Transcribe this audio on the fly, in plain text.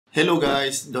Hello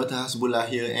guys, Dr.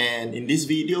 Hasbullah here, and in this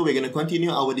video we're going to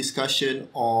continue our discussion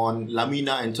on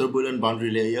lamina and turbulent boundary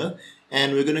layer,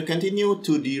 and we're going to continue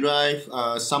to derive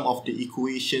some of the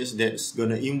equations that's going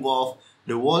to involve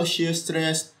the wall shear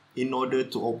stress in order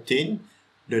to obtain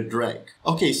the drag.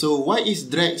 Okay, so why is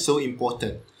drag so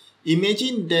important?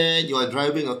 Imagine that you are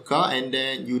driving a car and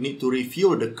then you need to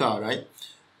refuel the car, right?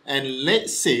 And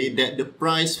let's say that the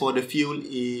price for the fuel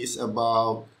is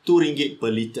about 2 ringgit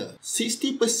per liter.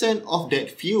 60% of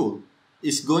that fuel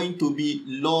is going to be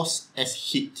lost as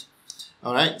heat.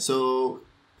 Alright, so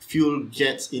fuel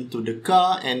gets into the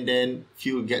car and then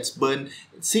fuel gets burned.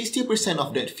 60%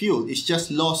 of that fuel is just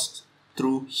lost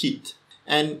through heat.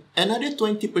 And another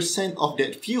 20% of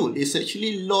that fuel is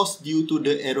actually lost due to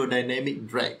the aerodynamic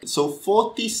drag. So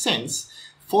 40 cents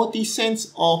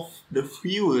of the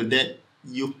fuel that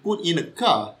you put in a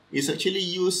car is actually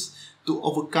used to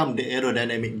overcome the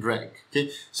aerodynamic drag.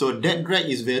 Okay, so that drag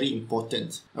is very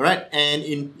important. Alright, and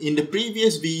in the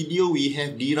previous video we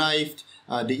have derived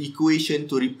the equation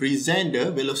to represent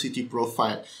the velocity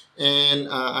profile, and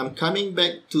I'm coming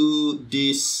back to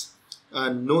this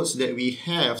notes that we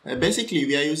have. Basically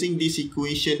we are using this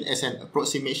equation as an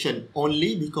approximation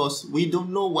only because we don't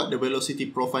know what the velocity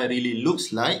profile really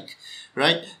looks like,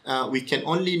 right? We can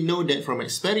only know that from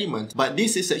experiment, but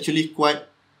this is actually quite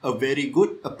a very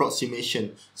good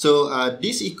approximation. So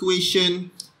this equation,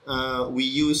 we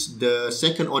use the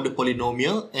second order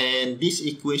polynomial, and this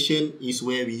equation is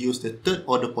where we use the third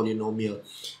order polynomial.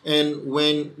 And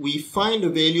when we find the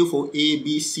value for A,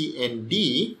 B, C and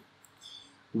D,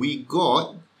 we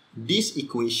got this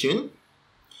equation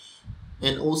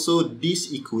and also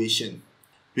this equation.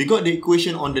 We got the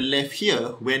equation on the left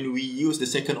here when we use the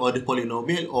second order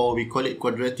polynomial, or we call it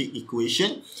quadratic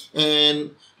equation,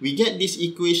 and we get this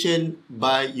equation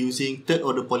by using third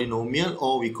order polynomial,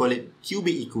 or we call it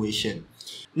cubic equation.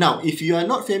 Now, if you are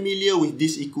not familiar with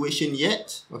this equation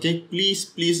yet, okay,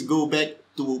 please go back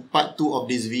to part 2 of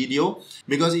this video,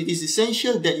 because it is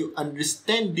essential that you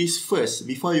understand this first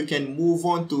before you can move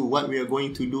on to what we are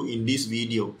going to do in this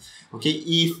video. Okay,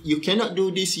 if you cannot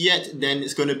do this yet, then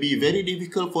it's going to be very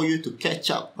difficult for you to catch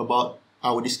up about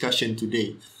our discussion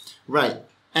today. Right,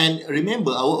 and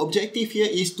remember, our objective here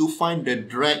is to find the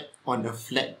drag on a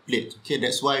flat plate. Okay,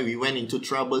 that's why we went into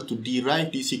trouble to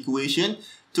derive this equation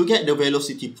to get the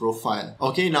velocity profile.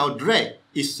 Okay, now drag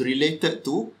is related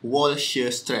to wall shear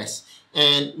stress.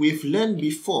 And we've learned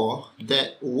before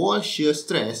that wall shear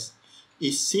stress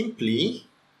is simply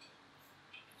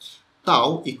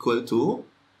tau equal to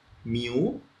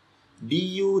mu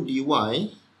du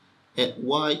dy at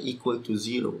y equal to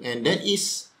 0. And that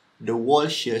is the wall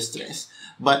shear stress.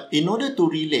 But in order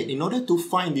to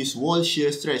find this wall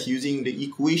shear stress using the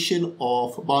equation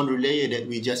of boundary layer that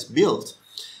we just built,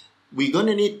 we're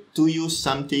gonna need to use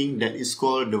something that is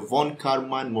called the von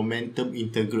Karman Momentum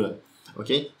Integral.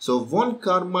 Okay, so von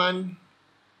Karman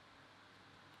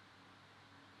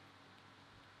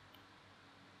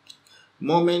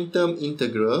Momentum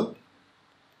Integral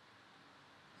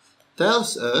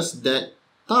tells us that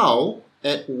tau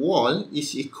at wall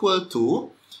is equal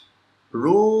to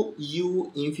rho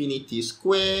u infinity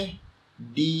square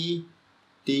d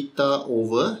theta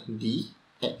over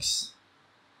dx.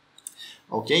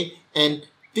 Okay, and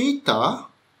theta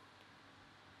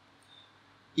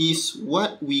is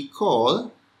what we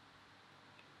call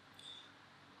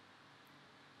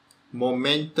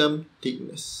momentum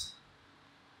thickness.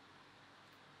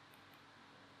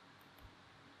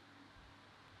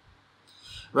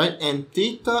 Right, and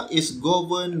theta is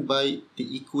governed by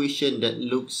the equation that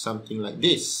looks something like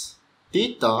this.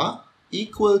 Theta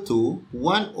equal to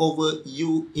 1 over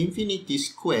u infinity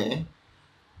square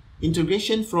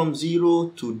integration from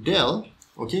 0 to del.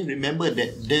 Okay, remember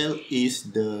that del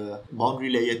is the boundary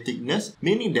layer thickness,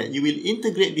 meaning that you will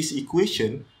integrate this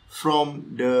equation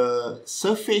from the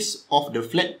surface of the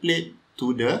flat plate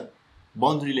to the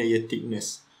boundary layer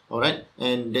thickness. Alright,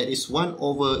 and that is 1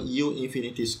 over u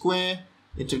infinity square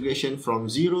integration from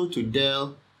 0 to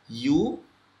del u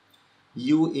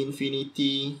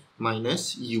infinity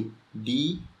minus u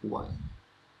dy.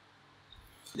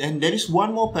 And there is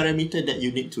one more parameter that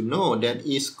you need to know, that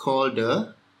is called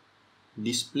the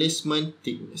displacement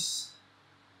thickness.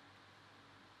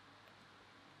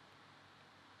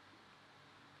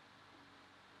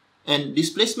 And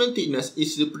displacement thickness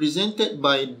is represented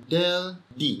by del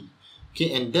d.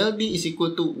 Okay, and del d is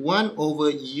equal to 1 over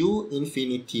u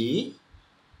infinity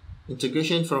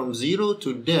integration from 0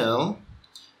 to del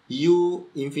u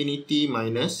infinity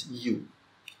minus u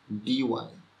dy.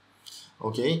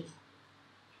 Okay,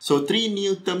 so 3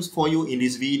 new terms for you in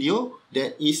this video.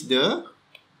 That is the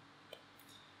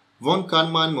von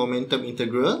Karman Momentum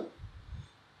Integral,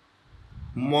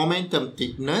 momentum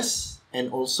thickness,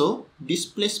 and also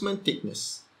displacement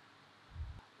thickness.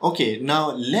 Okay,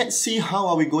 now let's see how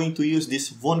are we going to use this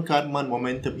von Karman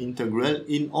Momentum Integral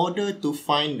in order to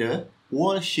find the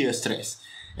wall shear stress.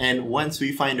 And once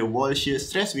we find the wall shear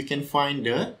stress, we can find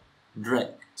the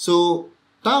drag. So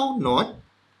tau naught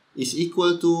is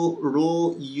equal to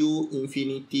rho u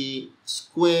infinity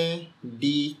square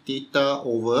d theta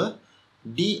over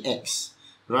dx,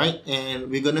 right?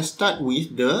 And we're gonna start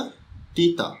with the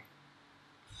theta.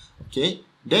 Okay,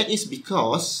 that is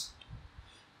because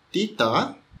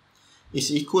theta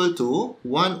is equal to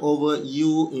 1 over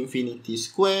u infinity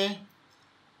square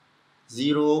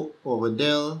 0 over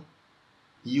del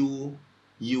u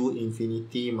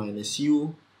infinity minus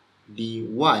u dy.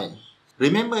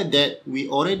 Remember that we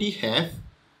already have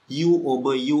u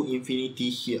over u infinity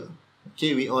here.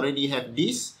 Okay, we already have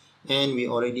this and we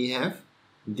already have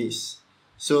this.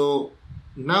 So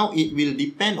now it will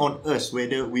depend on us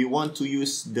whether we want to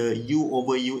use the u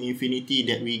over u infinity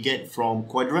that we get from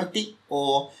quadratic,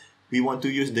 or we want to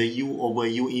use the u over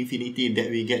u infinity that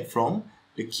we get from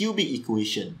the cubic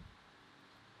equation.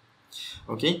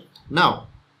 Okay, now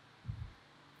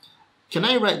can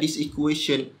I write this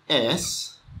equation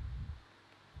as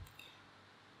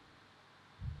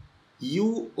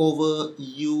u over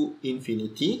u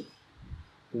infinity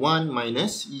 1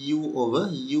 minus u over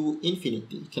u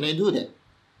infinity? Can I do that?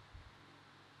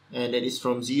 And that is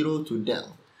from 0 to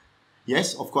del.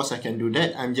 Yes, of course I can do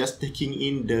that. I'm just taking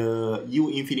in the u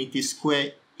infinity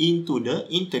square into the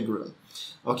integral.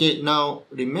 Okay, now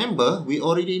remember, we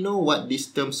already know what these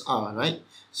terms are, right?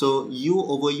 So u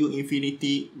over u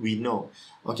infinity, we know.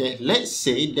 Okay, let's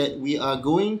say that we are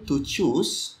going to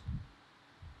choose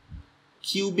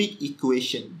cubic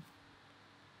equation.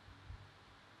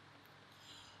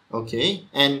 Okay,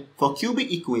 and for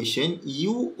cubic equation,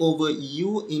 u over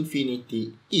u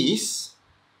infinity is,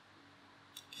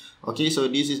 okay, so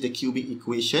this is the cubic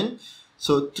equation.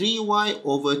 So 3y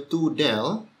over 2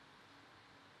 del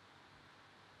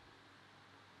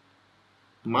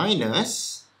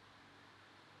minus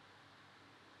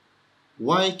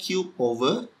y cube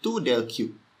over 2 del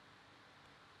cube.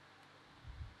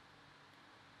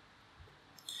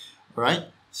 Alright,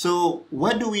 so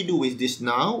what do we do with this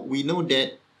now? We know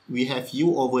that we have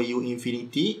u over u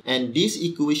infinity, and this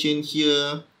equation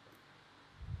here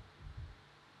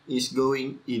is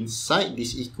going inside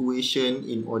this equation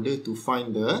in order to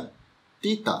find the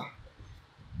theta,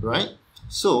 right?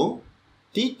 So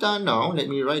theta now, let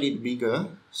me write it bigger.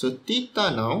 So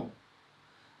theta now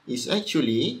is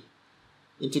actually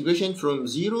integration from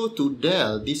 0 to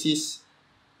del. This is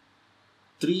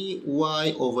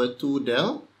 3y over 2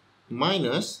 del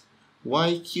minus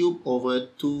y cube over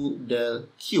 2 del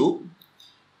cube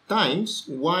times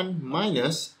 1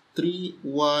 minus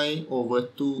 3y over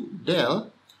 2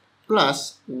 del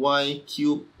plus y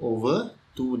cube over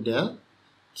 2 del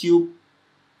cube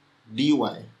dy.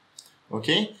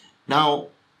 Okay, now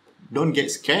don't get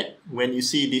scared when you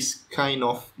see this kind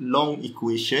of long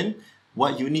equation.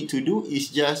 What you need to do is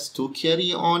just to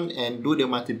carry on and do the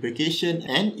multiplication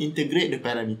and integrate the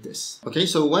parameters. Okay,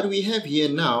 so what we have here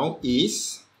now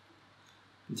is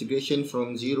integration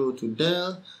from 0 to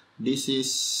del. This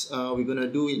is, we're going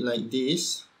to do it like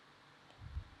this.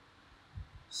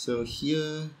 So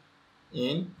here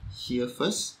and here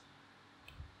first.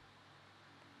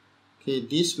 Okay,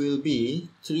 this will be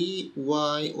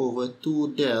 3y over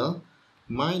 2 del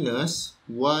minus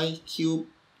y cube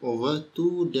over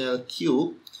 2 del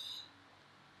cube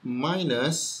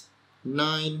minus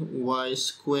 9y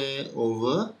square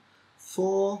over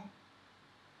 4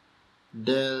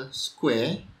 del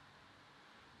square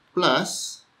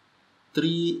plus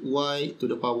 3y to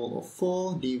the power of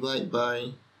 4 divided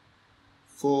by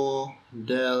 4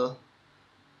 del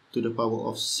to the power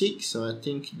of 6. So I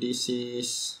think this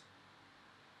is,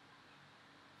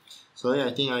 sorry, I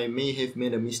think I may have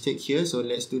made a mistake here. So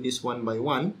let's do this one by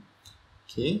one.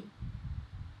 Okay,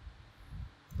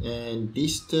 and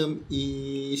this term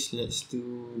is, let's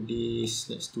do this,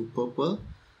 let's do purple.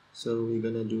 So we're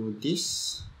gonna do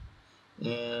this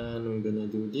and we're gonna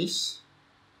do this.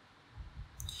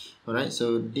 Alright,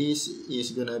 so this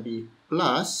is gonna be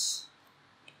plus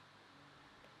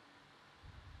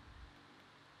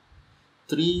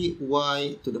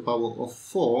 3y to the power of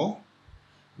 4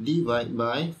 divided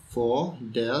by 4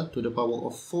 del to the power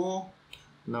of 4.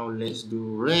 Now let's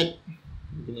do red.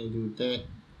 We're gonna do that,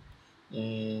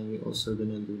 and we're also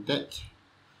gonna do that.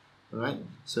 Alright,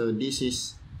 so this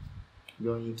is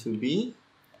going to be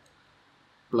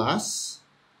plus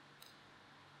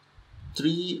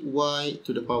 3y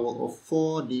to the power of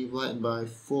 4 divided by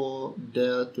 4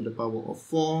 del to the power of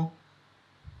 4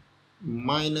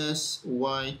 minus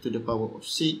y to the power of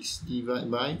 6 divided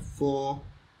by 4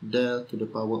 del to the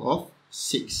power of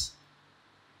 6.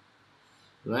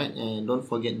 Right, and don't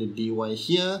forget the dy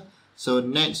here. So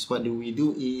next, what do we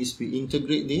do is we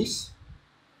integrate this.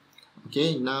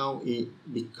 Okay, now it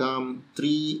becomes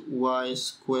 3y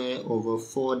squared over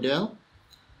 4 del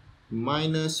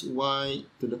minus y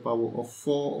to the power of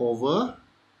 4 over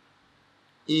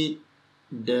 8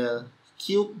 del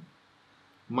cube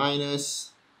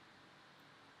minus,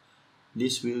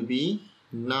 this will be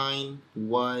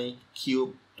 9y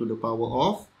cube to the power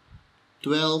of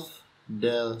 12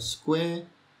 del square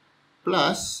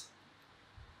plus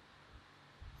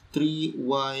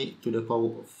 3y to the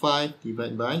power of 5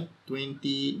 divided by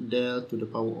 20 del to the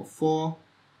power of 4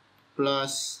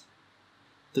 plus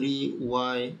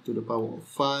 3y to the power of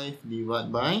 5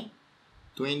 divided by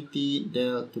 20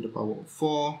 del to the power of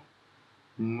 4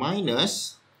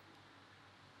 minus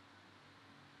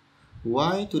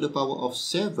y to the power of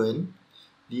 7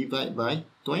 divided by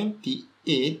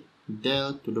 28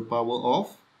 del to the power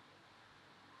of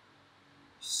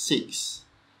 6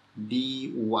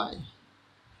 dy.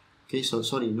 Okay, so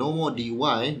sorry, no more dy,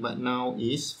 but now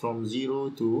is from 0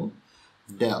 to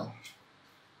del.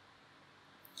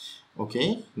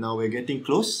 Okay, now we're getting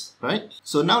close, right?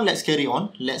 So now let's carry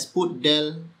on. Let's put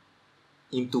del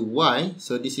into y.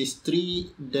 So this is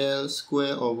 3 del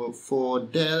square over 4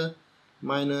 del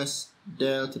minus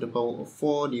del to the power of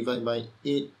 4 divided by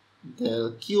 8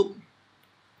 del cube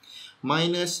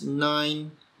minus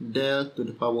 9 del to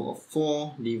the power of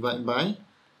 4 divided by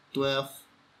 12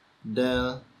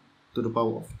 del to the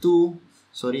power of 2.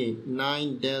 Sorry,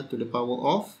 9 del to the power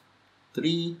of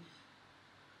 3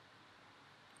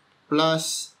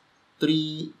 plus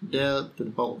 3 del to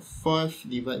the power of 5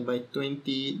 divided by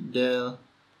 20 del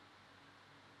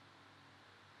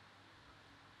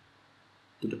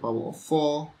to the power of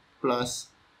 4 plus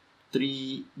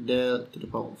 3 del to the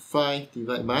power of 5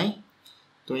 divided by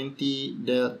 20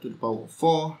 del to the power of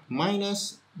 4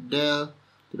 minus del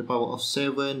to the power of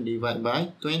 7 divided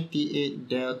by 28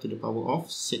 del to the power of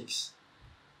 6.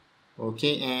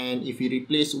 Okay, and if we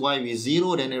replace y with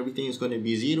 0, then everything is going to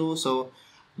be 0. So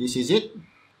this is it.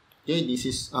 Okay, this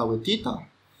is our theta.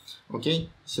 Okay,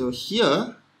 so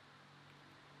here,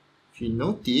 if you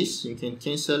notice, you can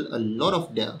cancel a lot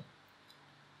of del.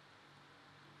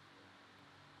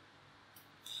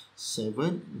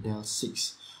 7 del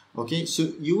 6. Okay,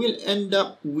 so you will end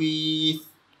up with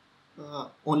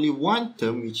only one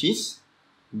term, which is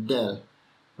del,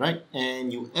 right?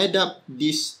 And you add up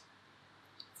these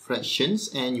fractions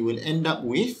and you will end up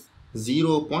with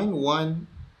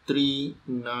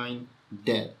 0.139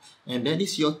 del, and that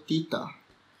is your theta.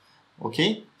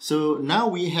 Okay, so now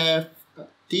we have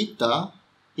theta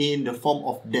in the form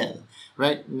of del,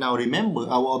 right? Now remember,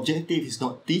 our objective is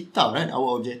not theta, right?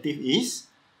 Our objective is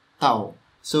tau.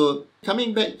 So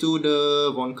coming back to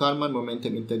the von Karman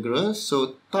momentum integral,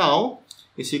 so tau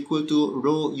is equal to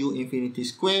rho u infinity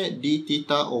square d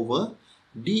theta over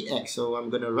dx. So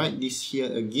I'm going to write this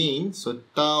here again. So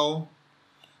tau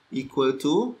equal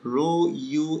to rho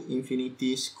u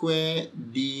infinity square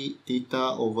d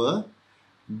theta over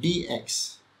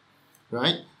dx,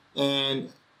 right?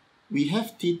 And we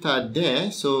have theta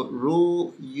there, so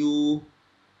rho u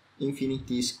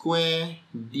infinity square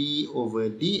d over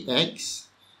dx.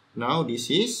 Now this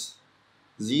is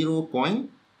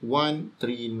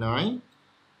 0.139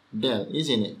 del,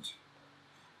 isn't it?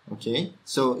 Okay,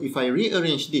 so if I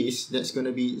rearrange this, that's going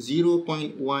to be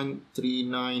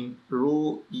 0.139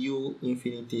 rho u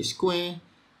infinity square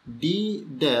d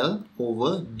del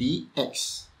over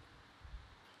dx.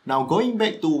 Now going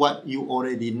back to what you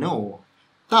already know,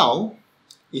 tau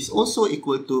is also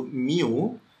equal to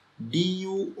mu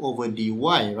du over dy,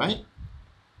 right?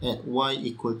 At y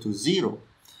equal to 0.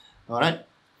 Alright,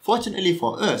 fortunately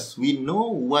for us, we know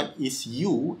what is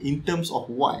u in terms of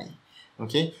y.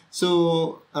 Okay,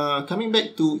 so coming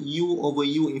back to u over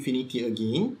u infinity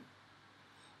again,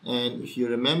 and if you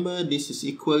remember, this is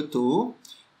equal to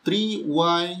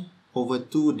 3y over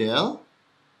 2 del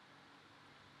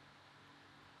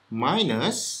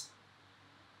minus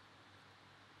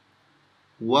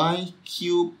y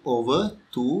cube over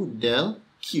 2 del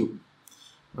cube.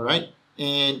 Alright,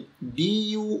 and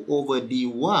du over dy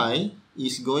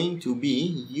is going to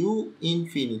be u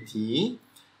infinity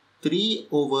 3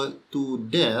 over 2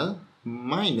 del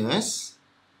minus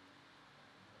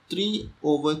 3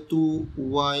 over 2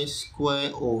 y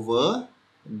square over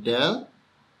del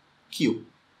cube.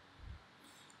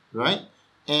 Right?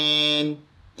 And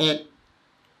at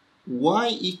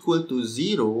y equal to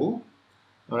 0,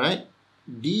 alright,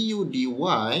 du dy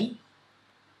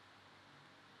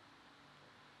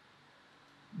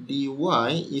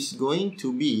is going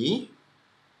to be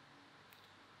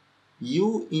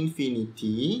u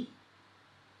infinity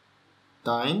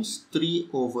times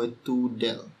 3/2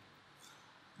 del.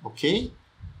 Okay,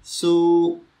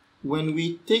 so when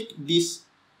we take this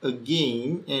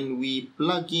again and we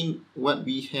plug in what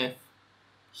we have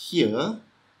here,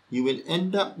 you will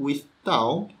end up with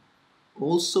tau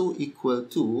also equal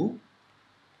to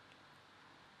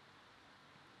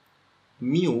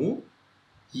mu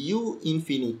u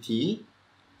infinity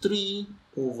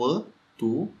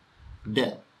 3/2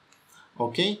 del.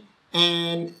 Okay,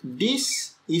 and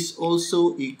this is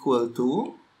also equal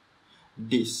to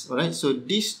this. Alright, so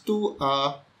these two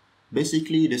are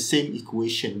basically the same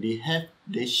equation. They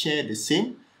share the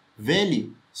same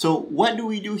value. So what do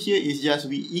we do here is just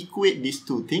we equate these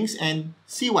two things and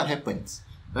see what happens,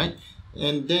 right?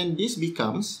 And then this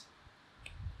becomes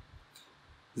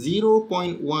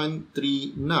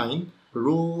 0.139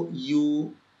 rho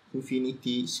u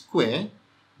infinity square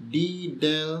d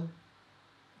del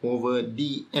over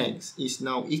dx is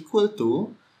now equal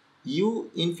to u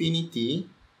infinity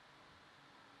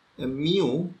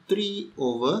mu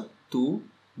 3/2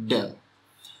 del.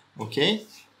 Okay,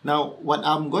 now what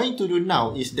I'm going to do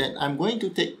now is that I'm going to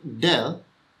take del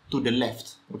to the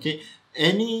left. Okay,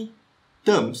 any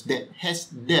terms that has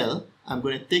del, I'm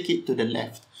going to take it to the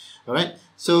left. Alright,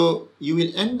 so you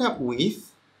will end up with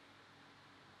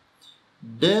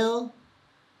del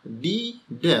d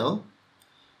del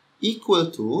equal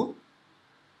to,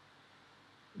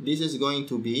 this is going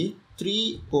to be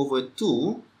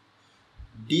 3/2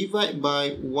 divided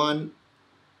by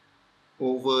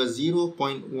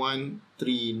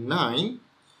 1/0.139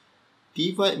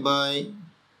 divided by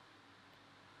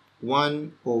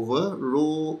 1 over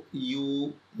rho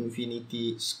u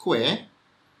infinity square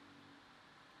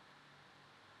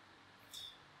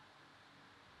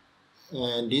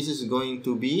and this is going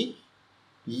to be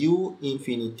u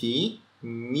infinity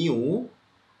mu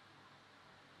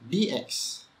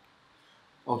dx.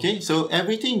 Okay, so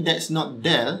everything that's not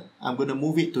del, I'm going to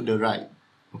move it to the right.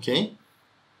 Okay,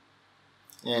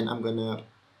 and I'm going to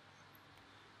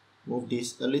move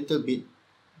this a little bit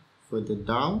further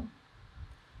down.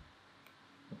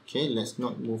 Okay, let's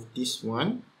not move this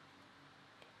one.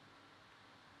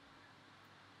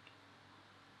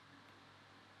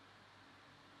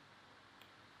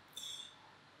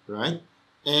 Right,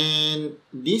 and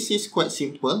this is quite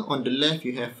simple. On the left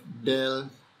you have del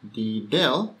d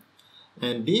del,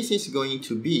 and this is going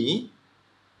to be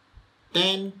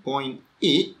 10.8.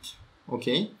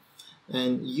 okay,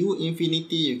 and u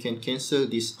infinity, you can cancel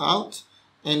this out,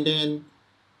 and then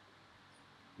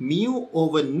mu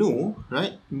over nu,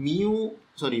 right, mu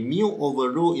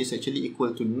over rho is actually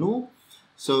equal to nu,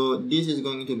 so this is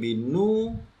going to be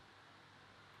nu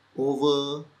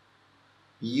over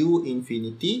u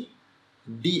infinity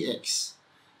dx.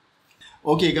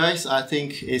 Okay guys, I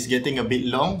think it's getting a bit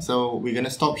long, so we're gonna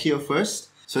stop here first.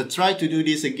 So try to do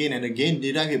this again and again,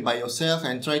 derive it by yourself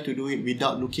and try to do it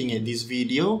without looking at this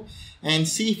video and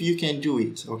see if you can do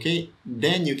it, okay?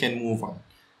 Then you can move on.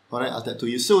 Alright, I'll talk to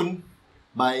you soon.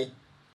 Bye.